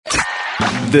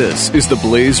This is the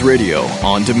Blaze Radio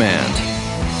on demand.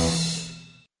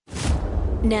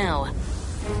 Now,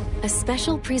 a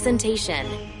special presentation,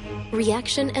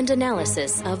 reaction and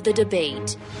analysis of the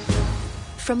debate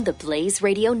from the Blaze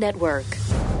Radio Network.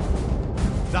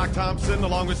 Doc Thompson,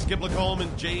 along with Skip LaCombe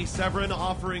and Jay Severin,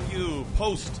 offering you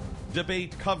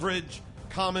post-debate coverage,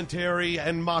 commentary,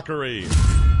 and mockery.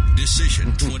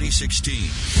 Decision 2016.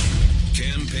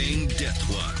 Campaign Death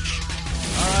Watch.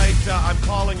 All right, I'm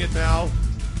calling it now.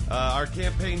 Our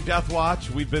campaign Death Watch.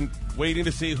 We've been waiting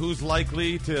to see who's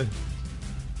likely to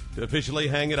officially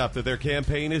hang it up, that their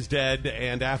campaign is dead.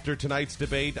 And after tonight's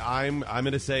debate, I'm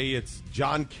going to say it's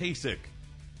John Kasich,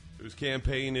 whose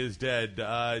campaign is dead.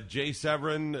 Jay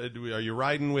Severin, are you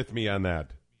riding with me on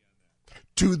that?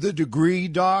 To the degree,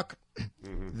 Doc,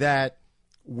 that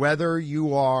whether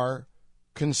you are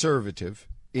conservative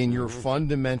in your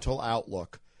fundamental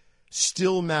outlook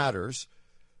still matters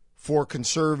for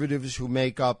conservatives who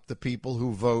make up the people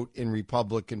who vote in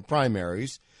Republican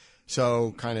primaries.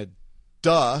 So kind of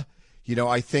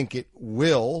I think it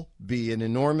will be an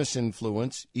enormous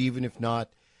influence, even if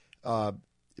not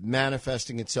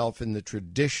manifesting itself in the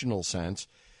traditional sense.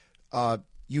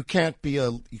 You can't be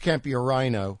a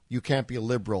rhino, you can't be a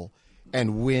liberal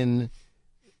and win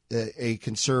a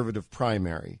conservative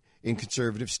primary in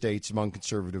conservative states among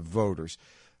conservative voters.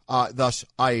 Thus,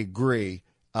 I agree.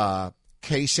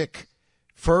 Kasich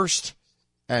first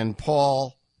and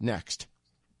Paul next.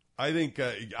 I think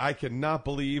I cannot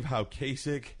believe how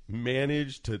Kasich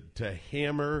managed to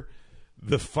hammer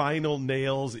the final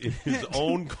nails in his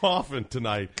own coffin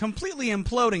tonight. Completely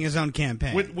imploding his own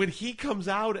campaign. When he comes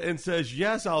out and says,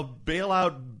 yes, I'll bail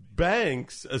out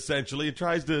banks, essentially, and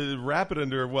tries to wrap it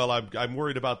under, well, I'm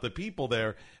worried about the people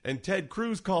there, and Ted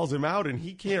Cruz calls him out and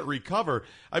he can't recover.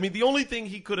 I mean, the only thing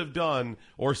he could have done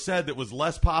or said that was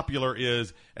less popular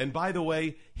is, and by the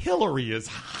way, Hillary is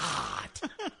hot.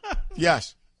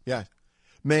 Yes.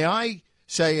 May I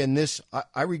say in this,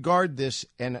 I regard this,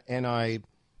 and I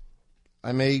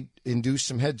may induce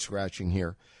some head scratching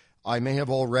here. I may have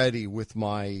already with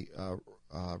my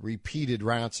repeated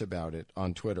rants about it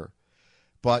on Twitter.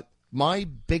 But my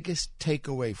biggest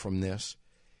takeaway from this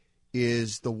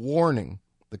is the warning,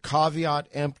 the caveat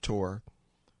emptor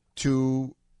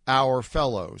to our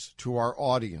fellows, to our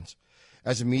audience.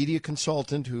 As a media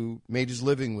consultant who made his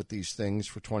living with these things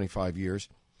for 25 years,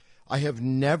 I have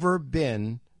never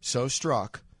been so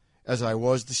struck as I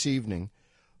was this evening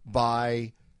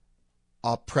by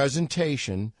a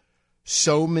presentation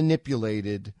so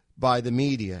manipulated by the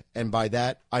media, and by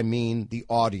that I mean the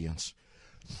audience.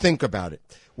 Think about it.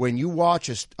 When you watch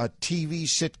a TV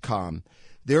sitcom,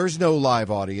 there's no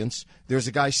live audience. There's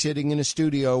a guy sitting in a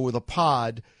studio with a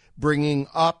pod bringing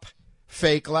up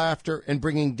fake laughter and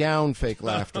bringing down fake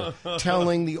laughter,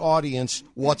 telling the audience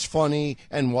what's funny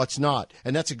and what's not.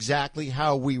 And that's exactly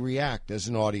how we react as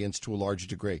an audience to a large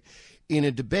degree. In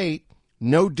a debate,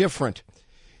 no different.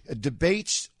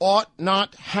 Debates ought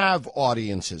not have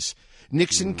audiences.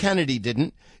 Nixon Kennedy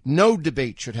didn't. No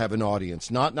debate should have an audience,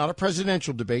 not a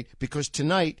presidential debate, because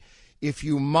tonight, if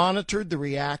you monitored the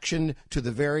reaction to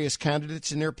the various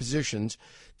candidates in their positions,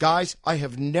 guys, I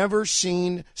have never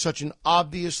seen such an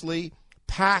obviously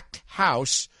packed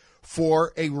house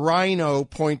for a rhino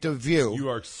point of view. You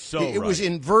are so right. It was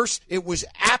inverse. It was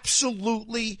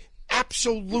absolutely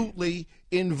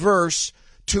inverse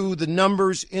to the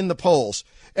numbers in the polls.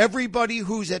 Everybody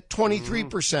who's at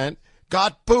 23%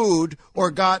 got booed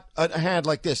or got a hand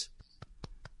like this.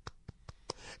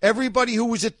 Everybody who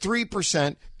was at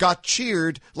 3% got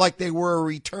cheered like they were a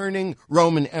returning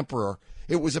Roman emperor.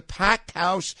 It was a packed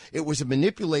house, it was a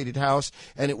manipulated house,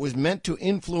 and it was meant to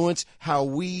influence how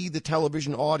we, the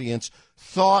television audience,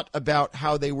 thought about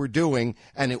how they were doing,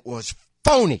 and it was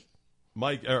phony.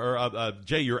 Mike,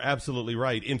 Jay, you're absolutely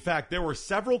right. In fact, there were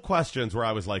several questions where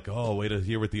I was like, oh, wait to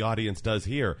hear what the audience does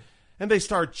here. And they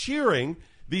start cheering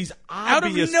these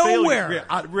obvious out of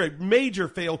nowhere, major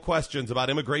fail questions about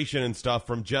immigration and stuff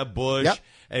from Jeb Bush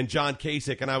and John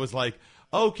Kasich. And I was like,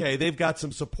 okay, they've got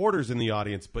some supporters in the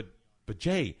audience. But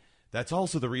Jay, that's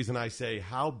also the reason I say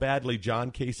how badly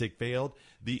John Kasich failed.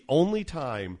 The only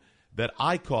time that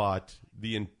I caught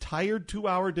the entire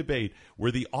 2-hour debate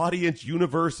where the audience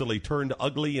universally turned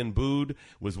ugly and booed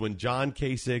was when John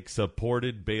Kasich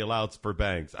supported bailouts for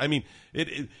banks. I mean,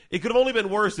 it could have only been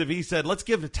worse if he said, let's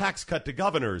give a tax cut to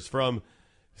governors from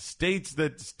states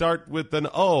that start with an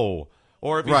O.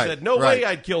 Or if he said, no way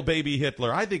I'd kill baby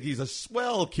Hitler. I think he's a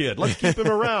swell kid. Let's keep him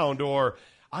around. Or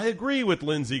I agree with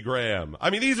Lindsey Graham.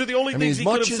 I mean, these are the only things he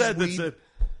could have said that said.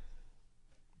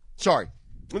 Sorry.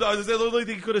 No, the only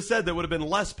thing he could have said that would have been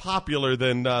less popular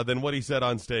than what he said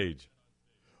on stage.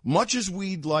 much as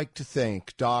we'd like to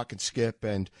think, Doc and Skip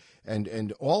and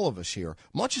all of us here,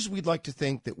 much as we'd like to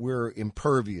think that we're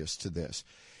impervious to this,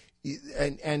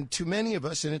 and to many of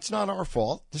us, and it's not our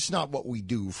fault, this is not what we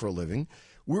do for a living,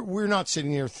 we're not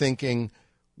sitting here thinking,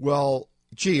 well,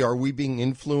 gee, are we being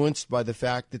influenced by the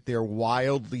fact that they're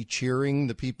wildly cheering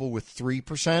the people with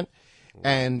 3%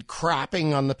 and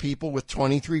crapping on the people with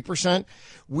 23%?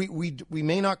 We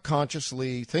may not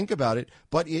consciously think about it,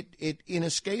 but it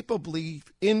inescapably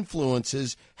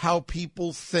influences how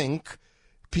people think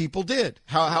people did,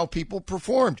 how people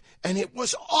performed. And it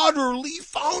was utterly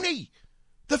phony.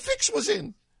 The fix was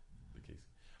in.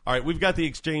 All right, we've got the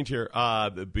exchange here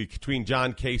between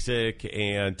John Kasich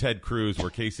and Ted Cruz,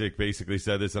 where Kasich basically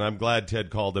said this, and I'm glad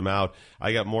Ted called him out.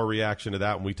 I got more reaction to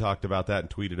that when we talked about that and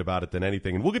tweeted about it than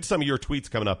anything. And we'll get to some of your tweets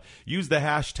coming up. Use the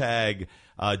hashtag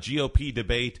GOP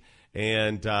debate,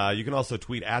 and you can also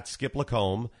tweet at Skip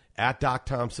LaCombe, at Doc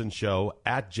Thompson Show,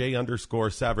 at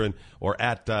J_Severin, or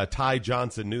at Ty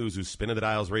Johnson News, who's spinning the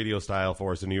dials radio style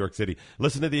for us in New York City.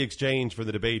 Listen to the exchange for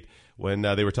the debate when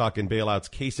they were talking bailouts,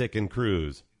 Kasich and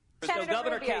Cruz. So,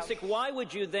 Governor Kasich, why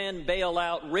would you then bail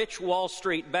out rich Wall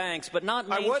Street banks, but not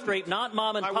Main Street, not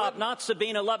mom and pop, not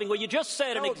Sabina Loving? Well, you just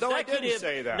said an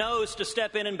executive knows to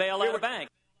step in and bail out a bank.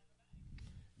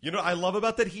 You know, I love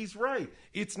about that he's right.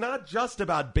 It's not just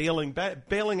about bailing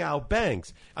out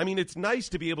banks. I mean, it's nice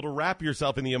to be able to wrap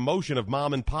yourself in the emotion of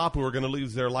mom and pop who are going to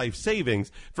lose their life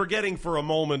savings, forgetting for a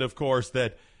moment, of course,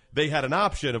 that they had an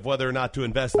option of whether or not to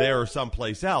invest there or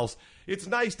someplace else. It's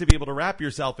nice to be able to wrap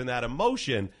yourself in that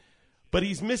emotion. But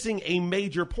he's missing a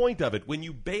major point of it. When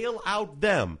you bail out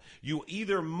them, you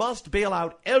either must bail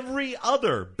out every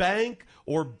other bank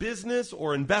or business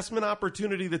or investment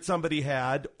opportunity that somebody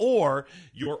had, or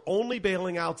you're only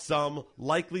bailing out some,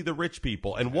 likely the rich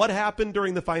people. And what happened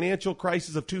during the financial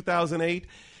crisis of 2008?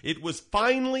 It was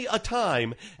finally a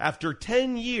time, after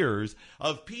 10 years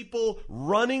of people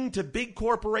running to big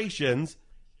corporations,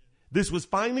 this was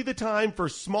finally the time for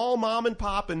small mom and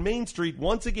pop and Main Street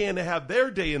once again to have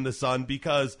their day in the sun,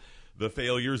 because the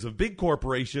failures of big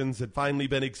corporations had finally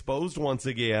been exposed once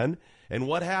again. And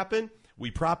what happened? We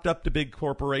propped up the big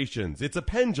corporations. It's a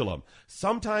pendulum.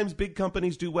 Sometimes big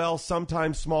companies do well,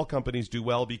 sometimes small companies do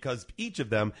well, because each of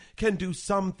them can do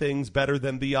some things better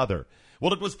than the other.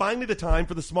 Well, it was finally the time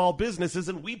for the small businesses,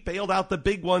 and we bailed out the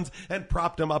big ones and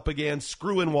propped them up again,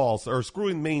 screwing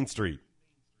Main Street.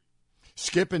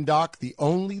 Skip and Doc, the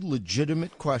only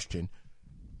legitimate question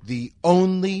that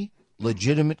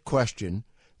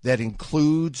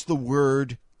includes the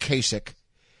word Kasich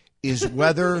is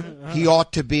whether he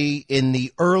ought to be in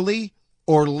the early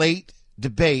or late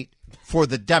debate for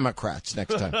the Democrats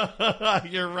next time.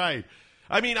 You're right.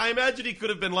 I mean, I imagine he could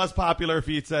have been less popular if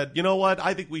he had said, you know what,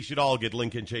 I think we should all get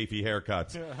Lincoln Chafee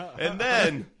haircuts. And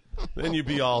then you'd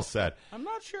be all set. I'm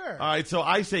not sure. All right, so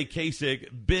I say Kasich,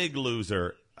 big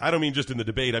loser. I don't mean just in the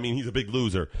debate. I mean, he's a big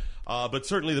loser. But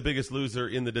certainly the biggest loser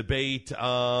in the debate.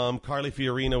 Carly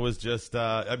Fiorina was just,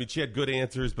 she had good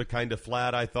answers, but kind of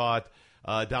flat, I thought.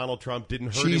 Donald Trump didn't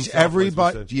hurt himself. She's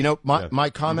everybody. You know, my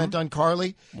comment on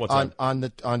Carly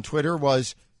on Twitter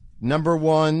was number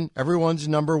one, everyone's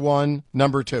number one,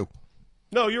 number two.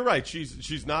 No, you're right.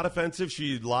 She's not offensive.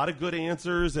 She had a lot of good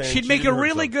answers. And she'd make a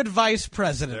really good vice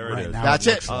president now. That's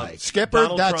it. Skipper,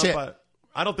 Donald that's Trump, it.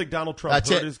 I don't think Donald Trump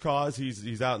hurt his cause.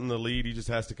 He's out in the lead. He just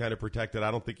has to kind of protect it.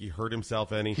 I don't think he hurt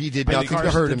himself any. He did nothing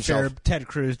to hurt himself. Ted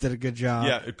Cruz did a good job.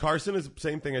 Yeah, Carson is the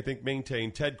same thing, I think,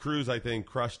 maintained. Ted Cruz, I think,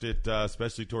 crushed it,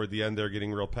 especially toward the end there,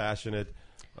 getting real passionate.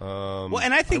 Well,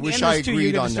 and I think in this too,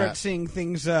 you're going to start seeing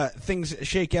things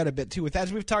shake out a bit too. With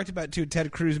as we've talked about too,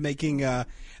 Ted Cruz making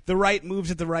the right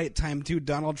moves at the right time too.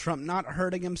 Donald Trump not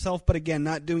hurting himself, but again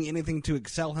not doing anything to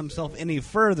excel himself any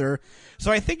further. So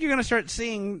I think you're going to start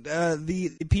seeing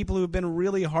the people who have been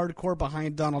really hardcore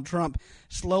behind Donald Trump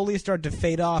slowly start to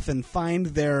fade off and find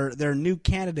their new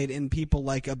candidate in people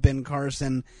like a Ben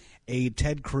Carson, a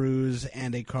Ted Cruz,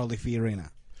 and a Carly Fiorina.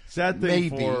 Sad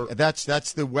thing maybe that's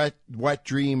the wet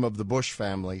dream of the Bush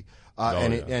family,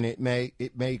 it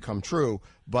may come true.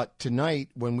 But tonight,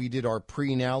 when we did our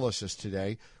pre-analysis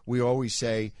today, we always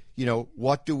say,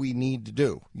 what do we need to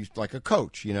do? Like a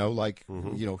coach,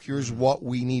 here's what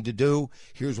we need to do.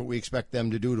 Here's what we expect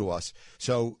them to do to us.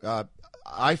 So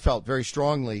I felt very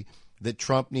strongly that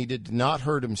Trump needed to not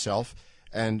hurt himself,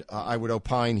 and I would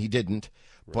opine he didn't.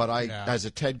 But as a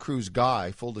Ted Cruz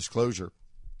guy, full disclosure,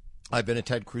 I've been a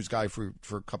Ted Cruz guy for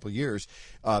a couple of years.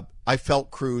 I felt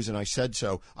Cruz, and I said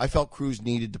so. I felt Cruz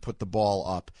needed to put the ball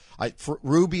up. For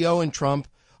Rubio and Trump,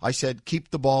 I said,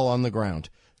 keep the ball on the ground.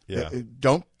 Yeah.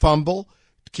 Don't fumble.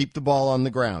 Keep the ball on the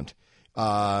ground.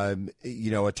 A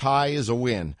tie is a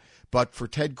win. But for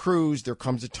Ted Cruz, there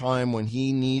comes a time when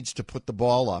he needs to put the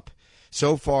ball up.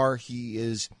 So far, he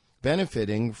is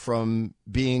benefiting from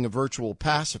being a virtual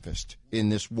pacifist in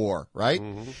this war, right?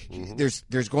 Mm-hmm.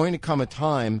 There's going to come a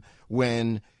time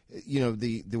when,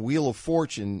 the wheel of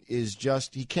fortune is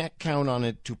just, he can't count on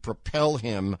it to propel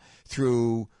him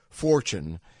through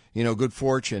fortune, good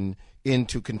fortune,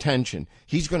 into contention.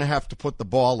 He's going to have to put the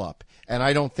ball up. And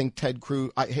I don't think Ted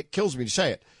Cruz, it kills me to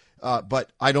say it,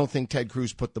 but I don't think Ted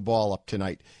Cruz put the ball up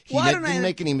tonight. He didn't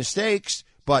make any mistakes,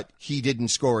 but he didn't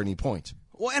score any points.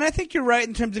 Well, and I think you're right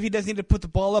in terms of he does need to put the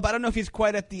ball up. I don't know if he's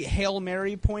quite at the Hail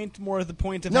Mary point, more of the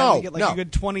point of having to get a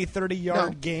good 20,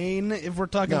 30-yard gain, if we're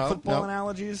talking football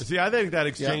analogies. See, I think that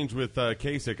exchange with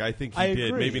Kasich, I think he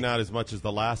did. Maybe not as much as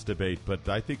the last debate, but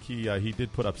I think he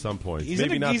did put up some points. He's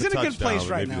maybe in not a good place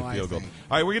right now, I think. All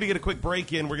right, we're going to get a quick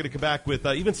break in. We're going to come back with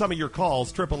even some of your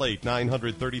calls,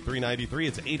 888-900-3393.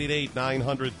 It's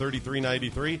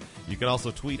 888-900-3393. You can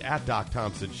also tweet at Doc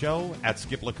Thompson Show, at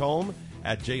Skip LaCombe,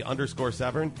 at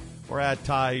J_Severin, or at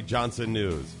Ty Johnson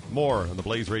News. More on the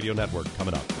Blaze Radio Network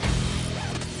coming up.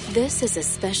 This is a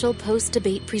special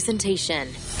post-debate presentation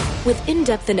with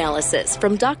in-depth analysis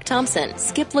from Doc Thompson,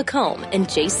 Skip LaCombe, and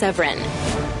Jay Severin.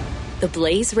 The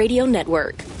Blaze Radio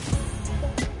Network.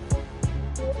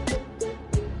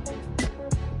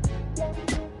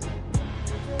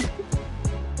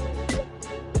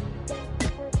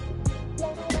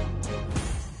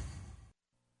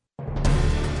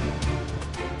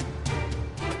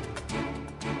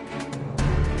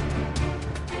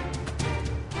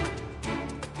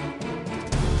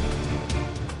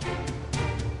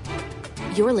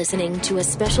 You're listening to a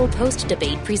special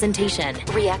post-debate presentation,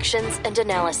 reactions and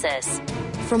analysis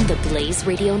from the Blaze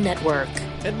Radio Network.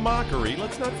 And mockery.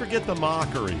 Let's not forget the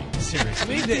mockery.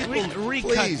 Seriously. We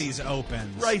recut these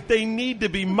opens. Right. They need to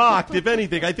be mocked, if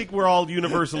anything. I think we're all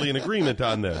universally in agreement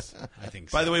on this. I think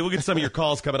so. By the way, we'll get some of your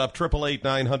calls coming up.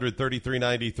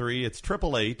 888-900-3393. It's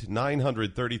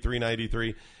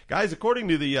 888-900-3393. Guys, according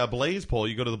to the Blaze poll,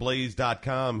 you go to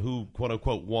theblaze.com, who,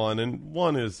 quote-unquote, won. And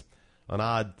one is an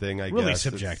odd thing, I guess. Really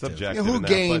subjective. Who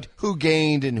gained,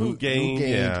 and who gained,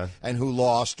 yeah, and who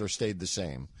lost or stayed the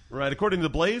same. Right. According to the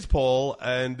Blaze poll,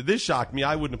 and this shocked me,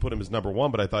 I wouldn't have put him as number one,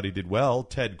 but I thought he did well.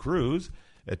 Ted Cruz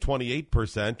at 28%,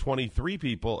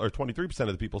 23% of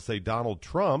the people say Donald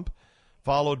Trump,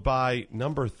 followed by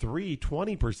number 3,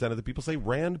 20% of the people say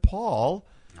Rand Paul,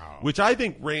 which I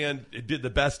think Rand did the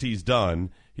best he's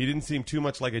done. He didn't seem too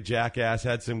much like a jackass,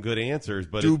 had some good answers,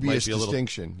 but dubious it might be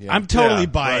distinction. A yeah. I'm totally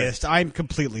biased. Right. I'm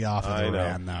completely off of the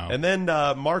Rand now. And then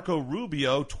Marco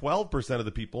Rubio, 12% of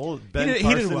the people. Ben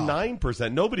Carson,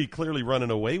 9%. Nobody clearly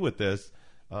running away with this.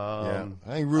 I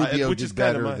think Rubio did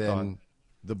better than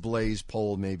the Blaze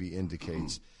poll maybe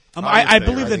indicates. I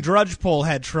believe the Drudge poll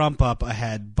had Trump up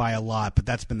ahead by a lot, but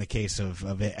that's been the case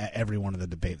of every one of the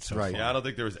debates so far. Yeah, I don't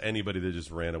think there was anybody that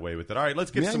just ran away with it. All right,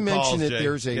 let's get some calls,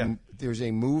 Jay. There's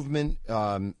a movement,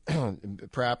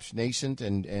 perhaps nascent,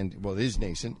 and it is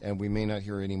nascent, and we may not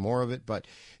hear any more of it, but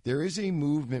there is a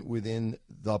movement within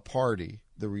the party,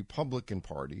 the Republican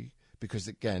Party, because,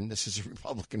 again, this is a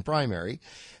Republican primary,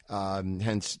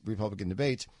 hence Republican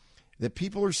debates, that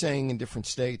people are saying in different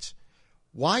states,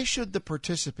 why should the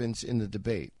participants in the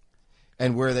debate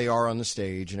and where they are on the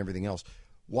stage and everything else,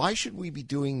 why should we be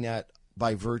doing that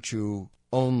by virtue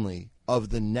only of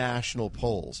the national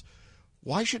polls?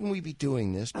 Why shouldn't we be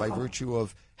doing this by virtue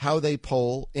of how they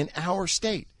poll in our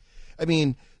state? I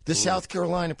mean, the South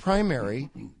Carolina primary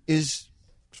is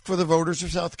for the voters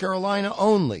of South Carolina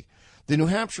only. The New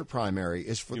Hampshire primary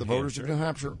is for the voters of New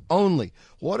Hampshire only.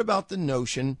 What about the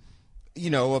notion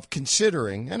of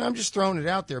considering, and I'm just throwing it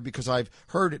out there because I've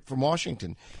heard it from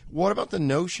Washington, what about the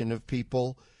notion of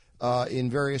people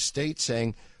in various states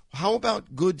saying, how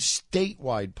about good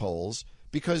statewide polls,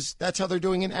 because that's how they're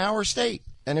doing in our state,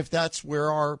 and if that's where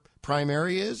our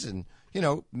primary is, and,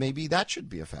 maybe that should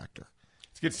be a factor.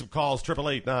 Let's get some calls,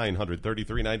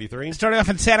 888-900-3393. Starting off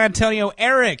in San Antonio,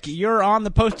 Eric, you're on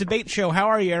the post-debate show. How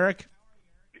are you, Eric?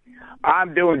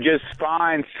 I'm doing just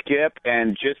fine, Skip,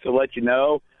 and just to let you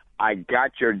know, I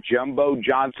got your Jumbo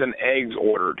Johnson eggs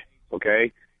ordered,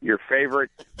 okay? Your favorite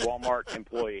Walmart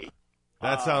employee.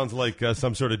 That sounds like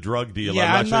some sort of drug deal.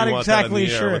 Yeah, I'm not exactly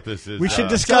sure what this is. We should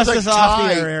discuss this off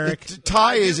the air, Eric.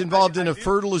 Ty is involved in a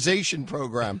fertilization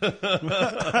program.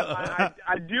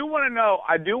 I do want to know.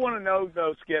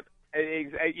 Though, Skip.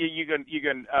 You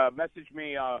can message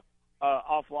me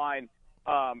offline.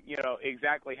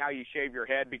 Exactly how you shave your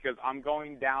head, because I'm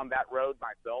going down that road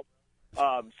myself.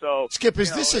 So Skip,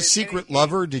 is this a secret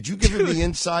lover? Did you give him the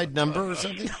inside number or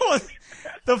something?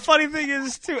 The funny thing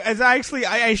is, too, as I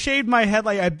shaved my head,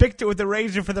 like I bicked it with a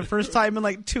razor for the first time in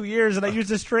like 2 years, and I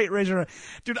used a straight razor.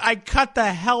 Dude, I cut the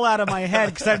hell out of my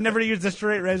head because I've never used a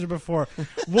straight razor before.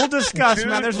 We'll discuss, Dude,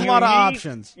 man. There's a lot of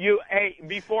options. Hey,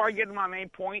 before I get to my main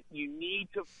point, you need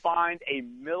to find a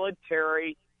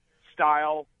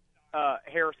military-style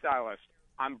hairstylist.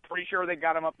 I'm pretty sure they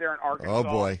got him up there in Arkansas. Oh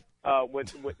boy.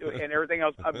 With and everything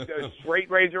else, straight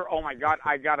razor. Oh my God,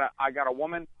 I got a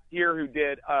woman here who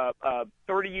did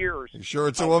 30 years. You sure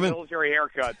it's a woman? Military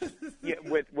haircut. Yeah,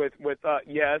 with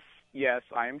yes,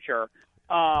 I am sure.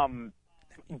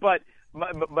 But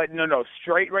no,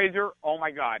 straight razor. Oh my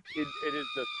God, it is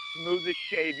the smoothest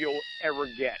shave you'll ever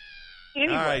get.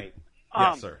 Anyway, all right.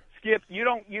 Yes, sir. Skip,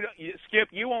 Skip,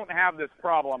 you won't have this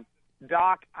problem.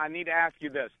 Doc, I need to ask you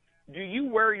this. Do you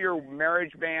wear your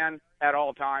marriage band at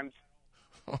all times?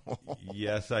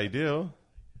 Yes, I do.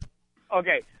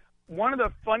 Okay. One of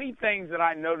the funny things that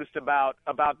I noticed about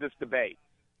this debate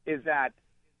is that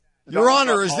Your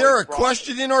Honor, is there a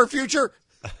question in our future?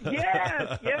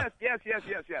 Yes.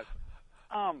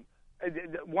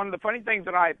 One of the funny things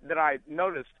that I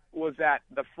noticed was that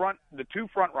the two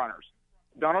front runners,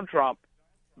 Donald Trump,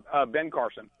 Ben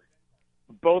Carson,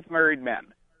 both married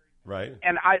men. Right.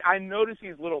 And I noticed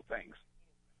these little things.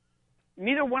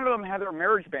 Neither one of them had their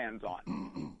marriage bands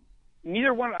on.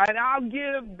 Neither one. And I'll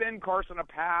give Ben Carson a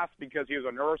pass because he was a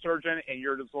neurosurgeon, and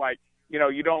you're just like,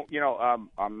 you don't,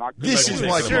 I'm not. This is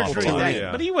why people tune in.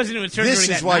 Yeah. But he wasn't doing surgery. This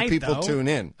is why people though. tune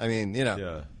in. I mean,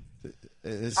 Yeah.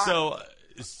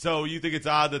 So you think it's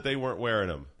odd that they weren't wearing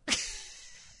them?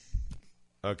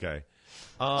 Okay.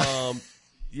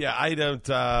 Yeah, I don't.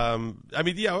 I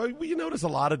mean, yeah, you notice a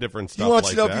lot of different stuff. He wants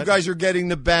like to know that. if you guys are getting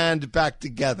the band back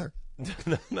together.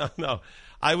 No.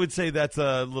 I would say that's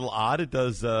a little odd. It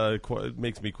does it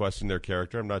makes me question their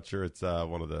character. I'm not sure it's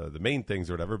one of the main things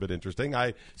or whatever, but interesting.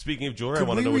 Speaking of jewelry, I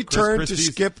want to know what Chris return Christie's...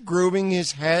 to Skip grooming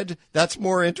his head? That's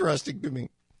more interesting to me.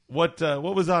 What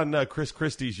was on Chris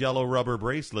Christie's yellow rubber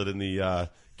bracelet in the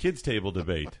kids' table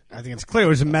debate? I think it's clear it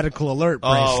was a medical alert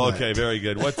bracelet. Oh, okay, very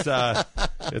good. What's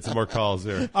get some more calls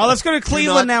here. Oh, let's go to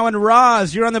Cleveland now. And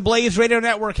Roz, you're on the Blaze Radio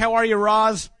Network. How are you,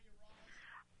 Roz?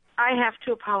 I have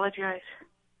to apologize.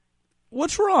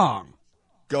 What's wrong?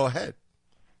 Go ahead.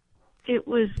 It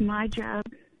was my job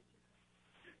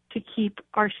to keep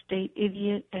our state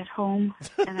idiot at home,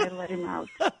 and I let him out.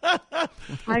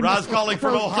 Roz calling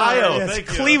from Ohio. Yes, Thank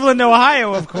you. Cleveland,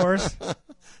 Ohio, of course.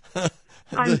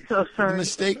 I'm so sorry. The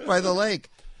mistake by the lake.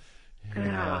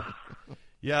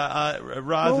 Yeah,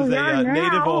 Roz is a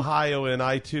native Ohioan.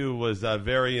 I, too, was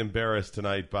very embarrassed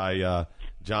tonight by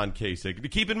John Kasich.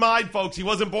 Keep in mind, folks, he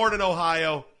wasn't born in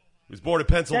Ohio. He was born in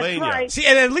Pennsylvania. That's right. See,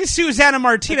 and at least Susanna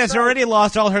Martinez already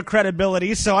lost all her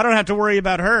credibility, so I don't have to worry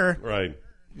about her. Right.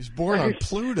 He was born on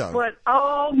Pluto. But,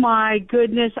 oh, my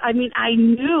goodness. I mean, I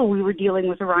knew we were dealing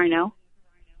with a rhino.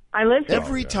 I lived there.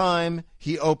 Every time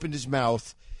he opened his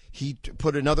mouth, he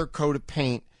put another coat of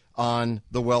paint on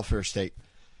the welfare state.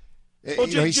 Well,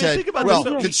 he said,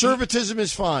 conservatism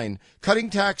is fine. Cutting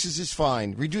taxes is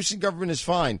fine. Reducing government is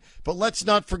fine. But let's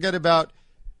not forget about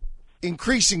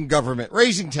increasing government,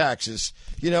 raising taxes,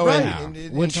 Right. and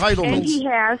entitlements. And he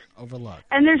has. Overlooked.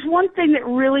 And there's one thing that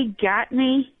really got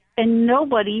me, and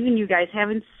nobody, even you guys,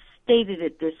 haven't stated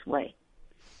it this way.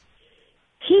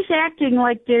 He's acting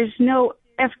like there's no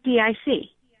FDIC.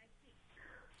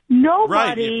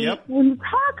 Nobody, right. Yep. When you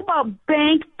talk about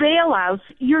bank bailouts,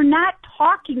 you're not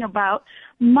talking about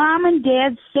mom and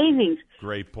dad's savings.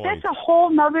 Great point. That's a whole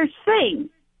nother thing.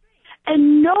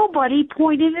 And nobody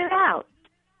pointed it out.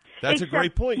 That's a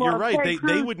great point. You're right.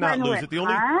 They would not lose it.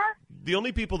 Huh? The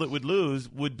only people that would lose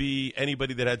would be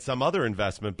anybody that had some other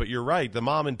investment. But you're right. The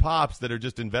mom and pops that are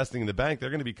just investing in the bank,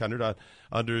 they're going to be covered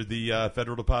under the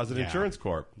Federal Deposit Insurance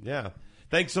Corp. Yeah.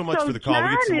 Thanks so much for the call. John We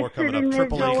get some more coming up.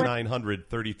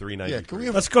 888-900-3393.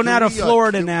 Yeah, Let's go now to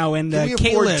Florida now. And can we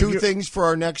Caleb, afford two things for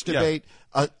our next debate?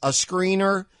 A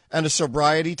screener and a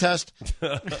sobriety test?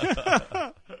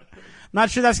 Not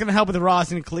sure that's going to help with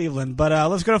Ross in Cleveland, but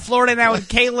let's go to Florida now with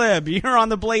Caleb. You're on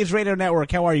the Blaze Radio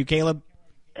Network. How are you, Caleb?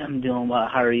 I'm doing well.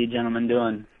 How are you gentlemen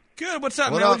doing? Good. What's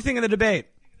up, man? What do you think of the debate?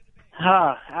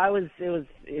 It was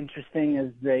interesting as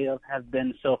they have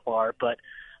been so far, but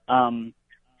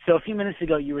so a few minutes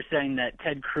ago you were saying that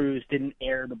Ted Cruz didn't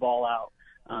air the ball out.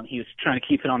 He was trying to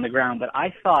keep it on the ground, but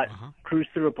I thought Cruz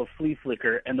threw up a flea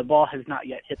flicker, and the ball has not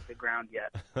yet hit the ground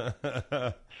yet.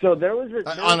 So there was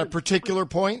a particular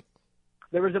point?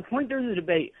 There was a point during the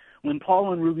debate when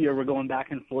Paul and Rubio were going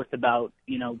back and forth about,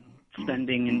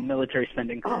 spending and military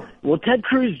spending. Well, Ted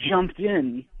Cruz jumped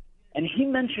in and he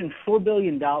mentioned $4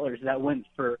 billion that went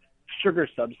for sugar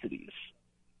subsidies.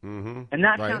 Mm-hmm. And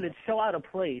that sounded so out of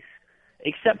place,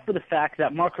 except for the fact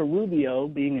that Marco Rubio,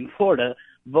 being in Florida,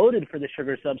 voted for the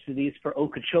sugar subsidies for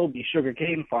Okeechobee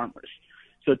sugarcane farmers.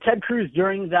 So Ted Cruz,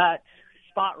 during that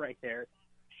spot right there,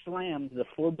 slammed the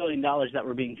 $4 billion that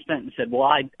were being spent and said, well,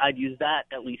 I'd use that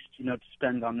at least, to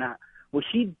spend on that. Well,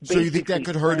 so you think that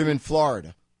could hurt him in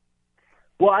Florida?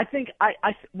 Well, I think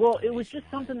it was just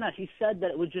something that he said that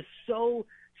it was just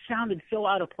sounded so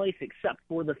out of place, except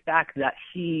for the fact that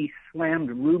he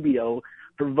slammed Rubio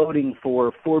for voting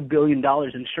for $4 billion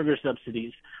in sugar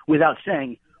subsidies without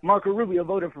saying Marco Rubio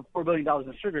voted for $4 billion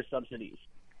in sugar subsidies.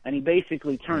 And he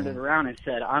basically turned it around and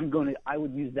said, I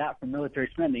would use that for military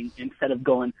spending instead of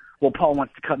going, well, Paul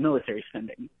wants to cut military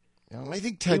spending. I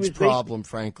think Ted's problem,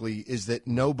 frankly, is that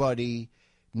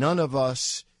none of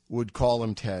us would call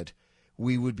him Ted.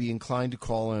 We would be inclined to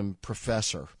call him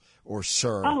Professor or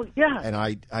Sir. Oh, yeah. And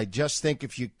I just think I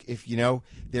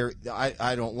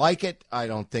don't like it. I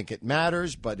don't think it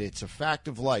matters, but it's a fact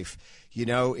of life.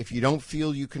 If you don't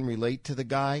feel you can relate to the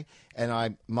guy,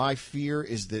 and my fear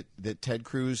is that Ted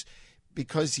Cruz,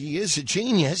 because he is a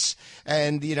genius,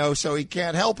 and so he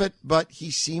can't help it, but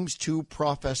he seems too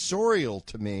professorial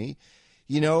to me.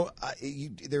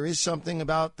 There is something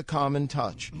about the common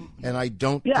touch, and I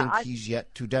don't think he's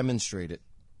yet to demonstrate it.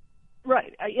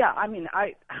 Right. I mean,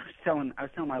 I was telling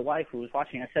my wife who was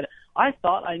watching, I said, I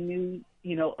thought I knew,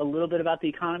 a little bit about the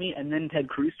economy, and then Ted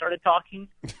Cruz started talking,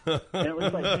 and it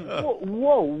was like,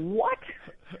 whoa, what?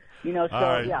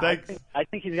 Right, I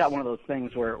think he's got one of those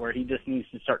things where he just needs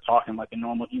to start talking like a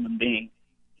normal human being.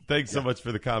 Thanks so much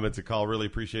for the comments and call. Really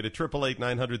appreciate it.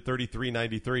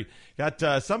 888-900-3393.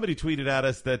 Got somebody tweeted at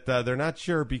us that they're not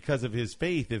sure because of his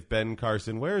faith if Ben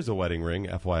Carson wears a wedding ring,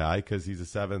 FYI, because he's a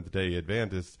Seventh-day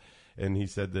Adventist. And he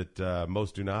said that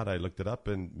most do not. I looked it up,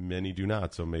 and many do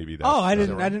not. So maybe that's I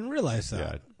didn't realize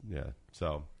that. Yeah.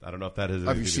 So I don't know if that has.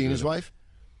 Have you seen his wife?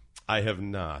 I have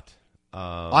not.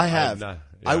 I have.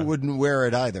 I wouldn't wear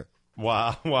it either.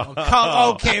 Wow.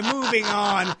 Okay, moving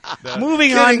on.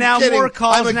 Moving on now. More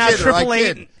calls now.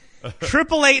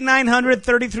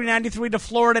 888-900-3393 to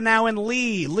Florida now. And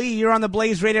Lee, you're on the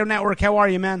Blaze Radio Network. How are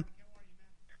you, man?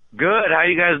 Good. How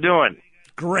you guys doing?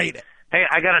 Great. Hey,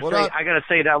 I gotta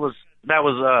say that was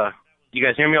you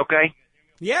guys hear me okay?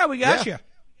 Yeah, we got you.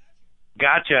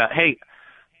 Gotcha. Hey,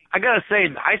 I gotta say,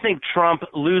 I think Trump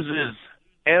loses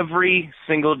every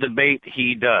single debate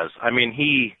he does. I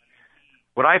mean,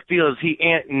 what I feel is he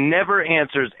never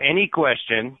answers any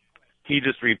question. He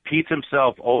just repeats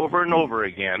himself over and over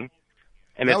again.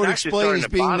 And that would explain his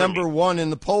being number one in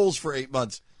the polls for 8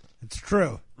 months. It's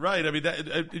true. Right. I mean,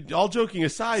 all joking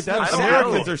aside,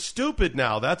 Americans are stupid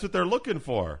now. That's what they're looking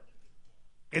for.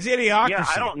 It's idiocracy. Yeah,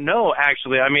 I don't know,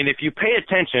 actually. I mean, if you pay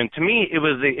attention, to me, it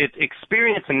was it's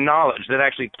experience and knowledge that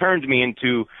actually turned me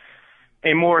into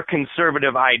a more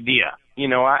conservative idea.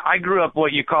 I grew up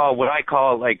what I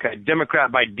call like a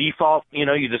Democrat by default.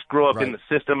 You just grow up in the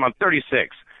system. I'm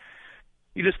 36.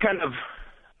 You just kind of...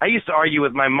 I used to argue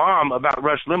with my mom about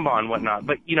Rush Limbaugh and whatnot,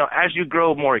 but, as you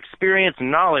grow more experience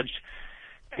and knowledge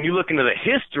and you look into the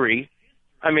history,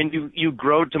 I mean, you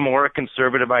grow to more a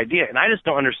conservative idea. And I just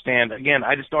don't understand,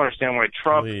 why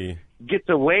Trump gets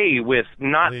away with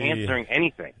not answering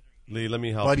anything. Lee, let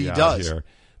me help you out here.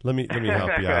 Let me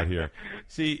help you out here.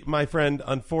 See, my friend,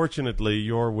 unfortunately,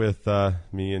 you're with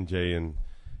me and Jay and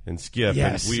Skip,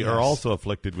 and we are also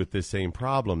afflicted with this same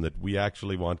problem that we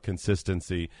actually want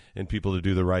consistency and people to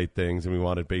do the right things, and we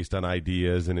want it based on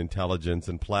ideas and intelligence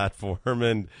and platform.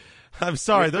 And I'm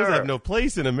sorry, those have no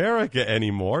place in America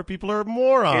anymore. People are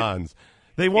morons.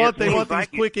 They want these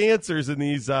quick answers and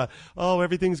these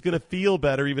everything's going to feel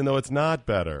better even though it's not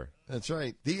better. That's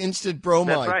right. The instant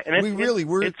bromide. That's right. And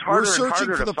we're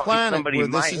searching for the planet where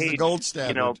this is the gold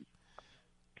standard.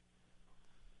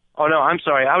 Oh, no, I'm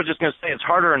sorry. I was just going to say it's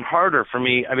harder and harder for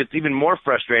me. I mean, it's even more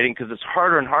frustrating because it's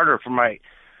harder and harder for me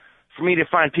to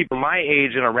find people my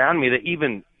age and around me that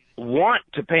even want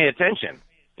to pay attention,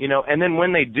 and then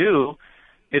when they do,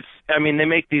 they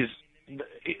make these,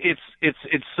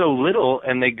 it's so little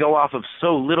and they go off of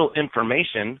so little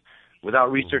information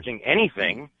without researching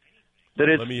anything that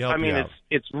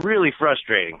it's really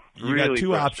frustrating. You got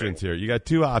two options here. You got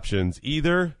two options.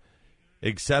 Either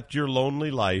accept your lonely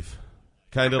life,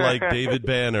 kind of like David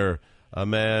Banner, a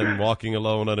man walking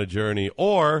alone on a journey,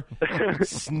 or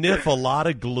sniff a lot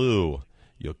of glue.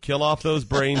 You'll kill off those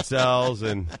brain cells,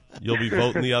 and you'll be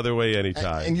voting the other way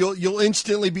anytime. And you'll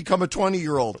instantly become a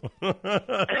 20-year-old. Hey,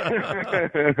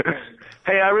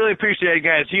 I really appreciate it,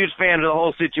 guys. Huge fan of the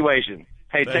whole situation.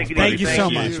 Hey, take it easy. Thank you so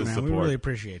much, man. We really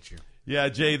appreciate you. Yeah,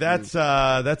 Jay, that's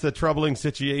a troubling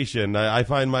situation. I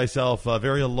find myself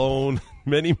very alone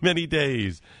many, many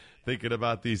days thinking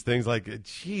about these things. Like,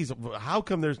 geez, how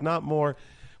come there's not more?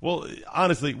 Well,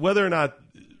 honestly, whether or not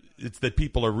it's that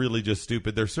people are really just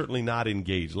stupid, they're certainly not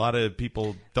engaged. A lot of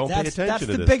people don't pay attention to this stuff.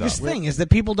 That's the biggest thing, is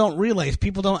that people don't realize,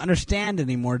 people don't understand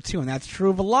anymore, too. And that's true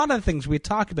of a lot of things we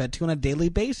talk about, too, on a daily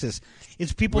basis.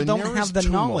 Is people don't have the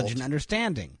knowledge and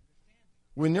understanding.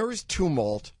 When there is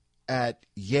tumult at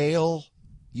Yale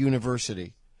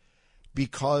University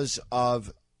because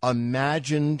of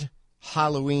imagined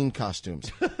Halloween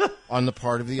costumes on the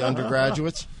part of the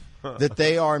undergraduates, that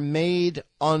they are made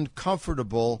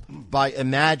uncomfortable by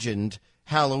imagined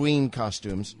Halloween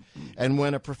costumes. And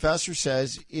when a professor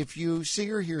says, if you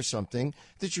see or hear something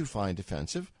that you find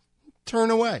offensive,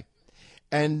 turn away.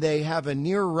 And they have a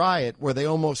near riot where they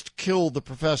almost kill the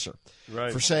professor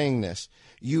for saying this.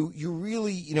 You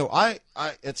really, I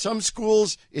at some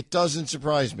schools, it doesn't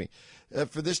surprise me.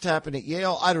 For this to happen at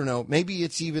Yale, I don't know. Maybe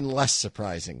it's even less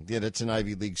surprising that it's an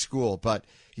Ivy League school. But,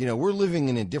 we're living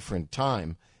in a different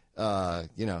time.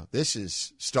 This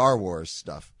is Star Wars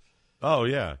stuff. Oh,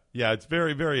 yeah. Yeah, it's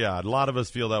very, very odd. A lot of us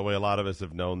feel that way. A lot of us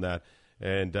have known that.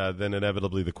 And then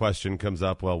inevitably the question comes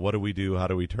up, well, what do we do? How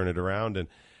do we turn it around? And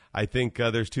I think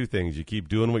there's two things. You keep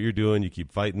doing what you're doing. You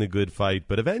keep fighting the good fight.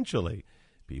 But eventually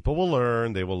people will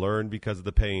learn. They will learn because of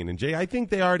the pain. And, Jay, I think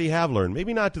they already have learned.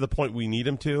 Maybe not to the point we need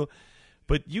them to.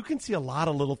 But you can see a lot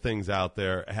of little things out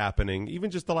there happening,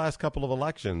 even just the last couple of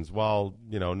elections, while,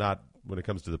 not when it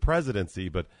comes to the presidency,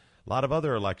 but a lot of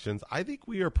other elections. I think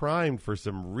we are primed for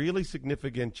some really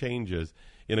significant changes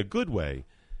in a good way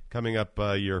coming up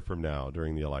a year from now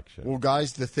during the election. Well,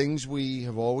 guys, the things we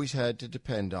have always had to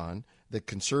depend on, the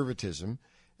conservatism,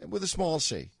 with a small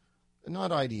c,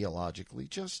 not ideologically,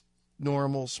 just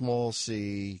normal, small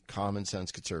c, common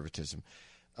sense conservatism.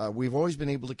 We've always been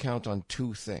able to count on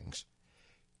two things.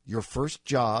 Your first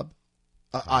job,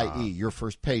 i.e., your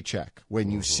first paycheck, when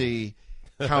you see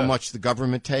how much the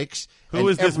government takes. Who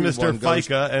is this Mr.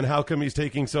 FICA, and how come he's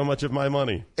taking so much of my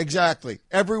money? Exactly.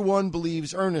 Everyone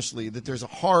believes earnestly that there's a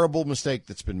horrible mistake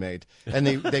that's been made, and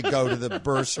they go to the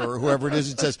bursar or whoever it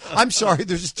is and says, I'm sorry,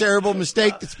 there's this terrible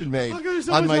mistake that's been made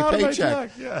on my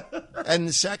paycheck. Yeah. And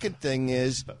the second thing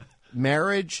is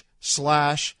marriage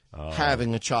 /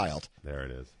 having a child. There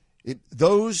it is.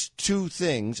 Those two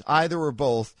things, either or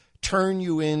both, turn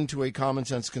you into a common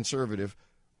sense conservative,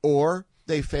 or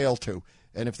they fail to.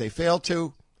 And if they fail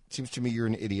to, it seems to me you're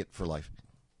an idiot for life.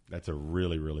 That's a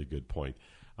really, really good point.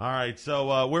 All right,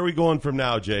 so where are we going from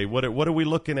now, Jay? What are we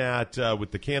looking at with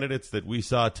the candidates that we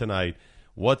saw tonight?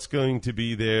 What's going to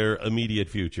be their immediate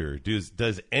future?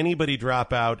 Does anybody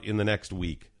drop out in the next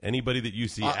week? Anybody that you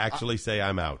see actually say,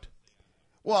 I'm out?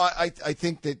 Well, I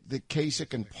think that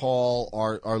Kasich and Paul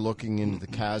are looking into the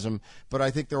chasm, but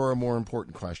I think there are more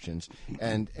important questions,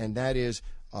 and that is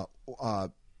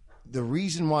the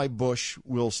reason why Bush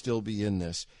will still be in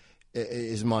this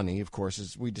is money, of course,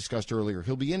 as we discussed earlier.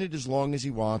 He'll be in it as long as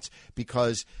he wants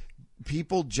because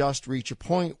people just reach a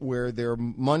point where their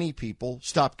money people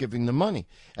stop giving them money,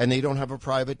 and they don't have a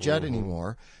private jet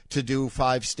anymore to do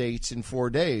 5 states in 4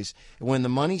 days. When the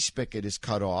money spigot is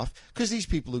cut off, because these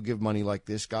people who give money like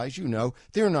this, guys,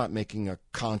 they're not making a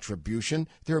contribution.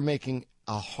 They're making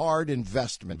a hard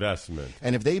investment.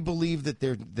 And if they believe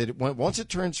that once it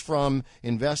turns from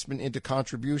investment into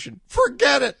contribution,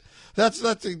 forget it.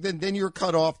 Then you're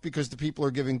cut off because the people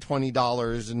are giving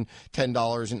 $20 and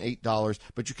 $10 and $8,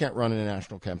 but you can't run a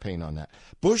national campaign on that.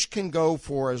 Bush can go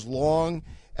for as long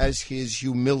as his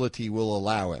humility will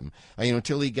allow him,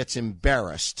 until he gets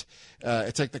embarrassed.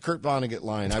 It's like the Kurt Vonnegut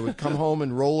line. I would come home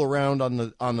and roll around on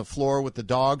the floor with the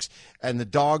dogs, and the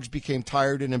dogs became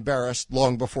tired and embarrassed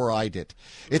long before I did.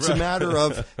 It's a matter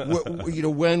of,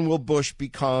 when will Bush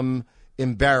become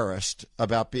embarrassed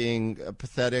about being a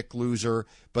pathetic loser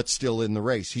but still in the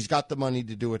race? He's got the money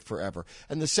to do it forever.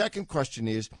 And the second question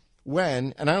is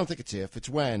when, and I don't think it's if, it's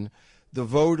when, the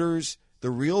voters,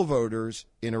 the real voters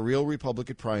in a real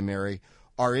Republican primary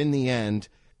are in the end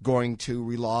going to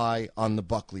rely on the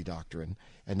Buckley doctrine.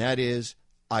 And that is,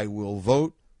 I will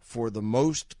vote for the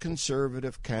most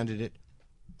conservative candidate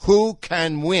who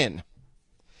can win.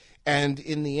 And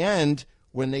in the end,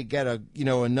 when they get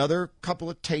another couple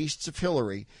of tastes of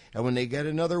Hillary, and when they get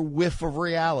another whiff of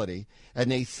reality,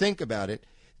 and they think about it,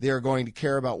 they're going to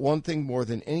care about one thing more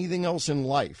than anything else in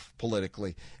life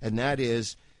politically, and that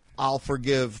is, I'll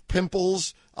forgive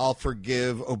pimples, I'll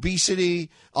forgive obesity,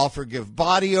 I'll forgive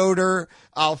body odor,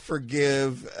 I'll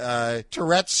forgive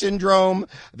Tourette's syndrome.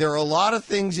 There are a lot of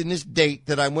things in this date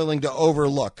that I'm willing to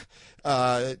overlook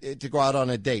to go out on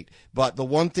a date. But the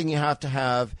one thing you have to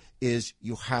have is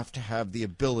you have to have the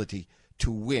ability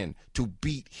to win, to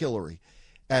beat Hillary.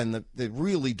 And the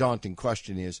really daunting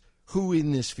question is, who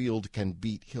in this field can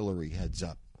beat Hillary heads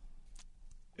up?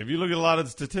 If you look at a lot of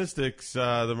the statistics,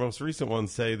 the most recent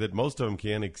ones say that most of them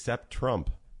can except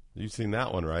Trump. You've seen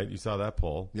that one, right? You saw that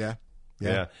poll. Yeah.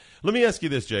 Let me ask you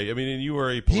this, Jay. I mean, you were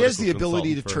a political He has the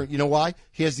ability to turn. You know why?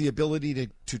 He has the ability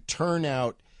to turn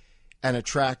out and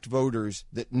attract voters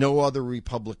that no other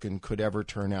Republican could ever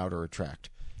turn out or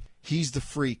attract. He's the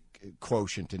freak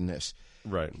quotient in this.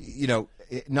 Right. You know,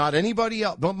 not anybody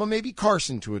else, but maybe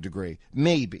Carson to a degree,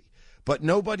 maybe. But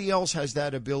nobody else has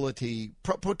that ability,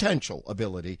 potential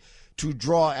ability, to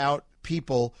draw out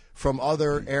people from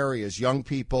other areas, young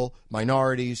people,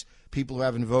 minorities, people who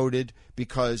haven't voted,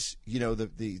 because, you know,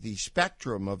 the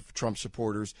spectrum of Trump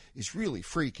supporters is really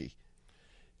freaky.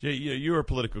 Jay, you were a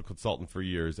political consultant for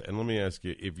years, and let me ask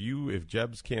you, if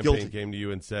Jeb's campaign came to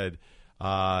you and said,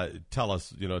 tell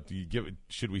us, you know,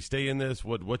 should we stay in this?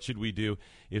 What should we do?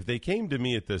 If they came to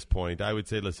me at this point, I would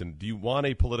say, listen, do you want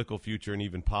a political future and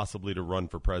even possibly to run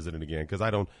for president again? Because I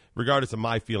don't, regardless of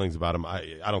my feelings about him,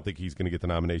 I don't think he's going to get the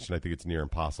nomination. I think it's near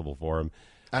impossible for him.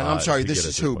 And I'm sorry, this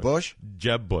is who, Bush?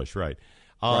 Jeb Bush, right.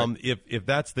 Right. If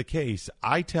that's the case,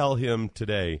 I tell him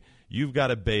today, you've got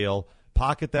to bail,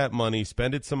 pocket that money,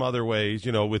 spend it some other ways,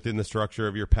 you know, within the structure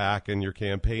of your PAC and your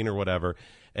campaign or whatever,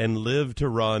 and live to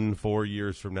run 4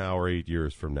 years from now or 8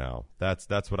 years from now.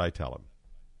 That's what I tell him.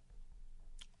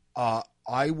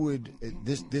 I would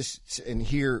and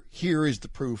here is the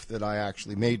proof that I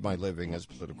actually made my living as a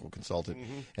political consultant,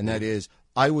 and that is,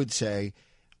 I would say,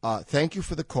 thank you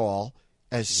for the call.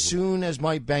 As soon as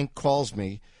my bank calls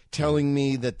me, telling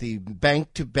me that the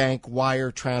bank-to-bank wire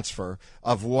transfer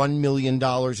of $1 million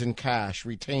in cash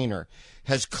retainer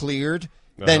has cleared,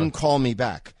 then call me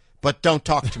back. But don't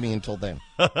talk to me until then.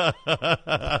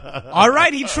 All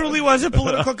right, he truly was a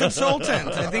political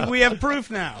consultant. I think we have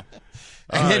proof now.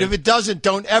 And if it doesn't,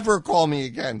 don't ever call me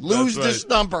again. Lose this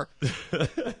number.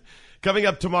 Coming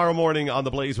up tomorrow morning on the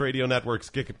Blaze Radio Network,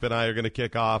 Skip and I are going to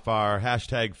kick off our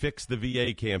hashtag Fix the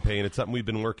VA campaign. It's something we've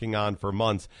been working on for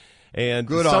months. And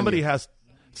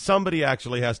somebody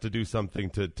actually has to do something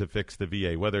to fix the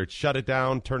VA, whether it's shut it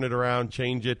down, turn it around,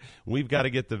 change it. We've got to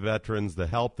get the veterans the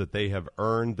help that they have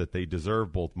earned, that they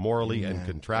deserve both morally and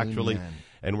contractually. Amen.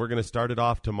 And we're going to start it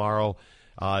off tomorrow.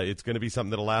 It's going to be something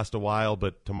that'll last a while,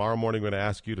 but tomorrow morning we're going to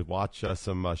ask you to watch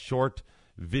some short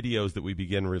videos that we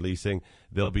begin releasing.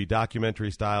 They'll be documentary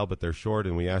style, but they're short,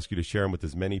 and we ask you to share them with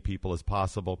as many people as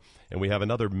possible. And we have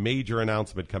another major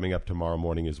announcement coming up tomorrow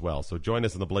morning as well. So join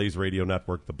us on the Blaze Radio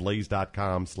Network,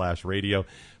 theblaze.com/radio.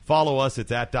 Follow us.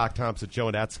 It's at Doc Thompson Show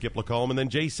and at Skip LaCombe. And then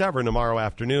Jay Severin tomorrow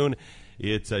afternoon.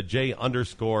 It's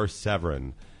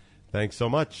J_Severin. Thanks so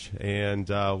much, and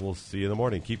we'll see you in the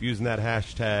morning. Keep using that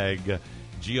hashtag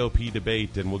GOP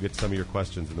debate, and we'll get some of your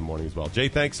questions in the morning as well. Jay,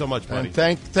 thanks so much, buddy.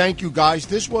 And thank you, guys.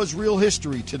 This was real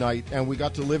history tonight, and we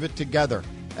got to live it together.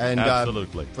 And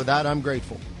absolutely. For that, I'm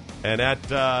grateful. And at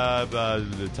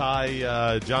the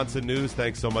Ty Johnson News,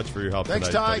 thanks so much for your help tonight,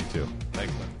 Ty. Buddy, too.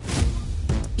 Thanks,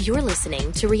 buddy. You're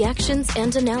listening to reactions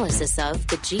and analysis of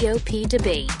the GOP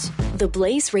debate. The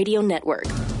Blaze Radio Network.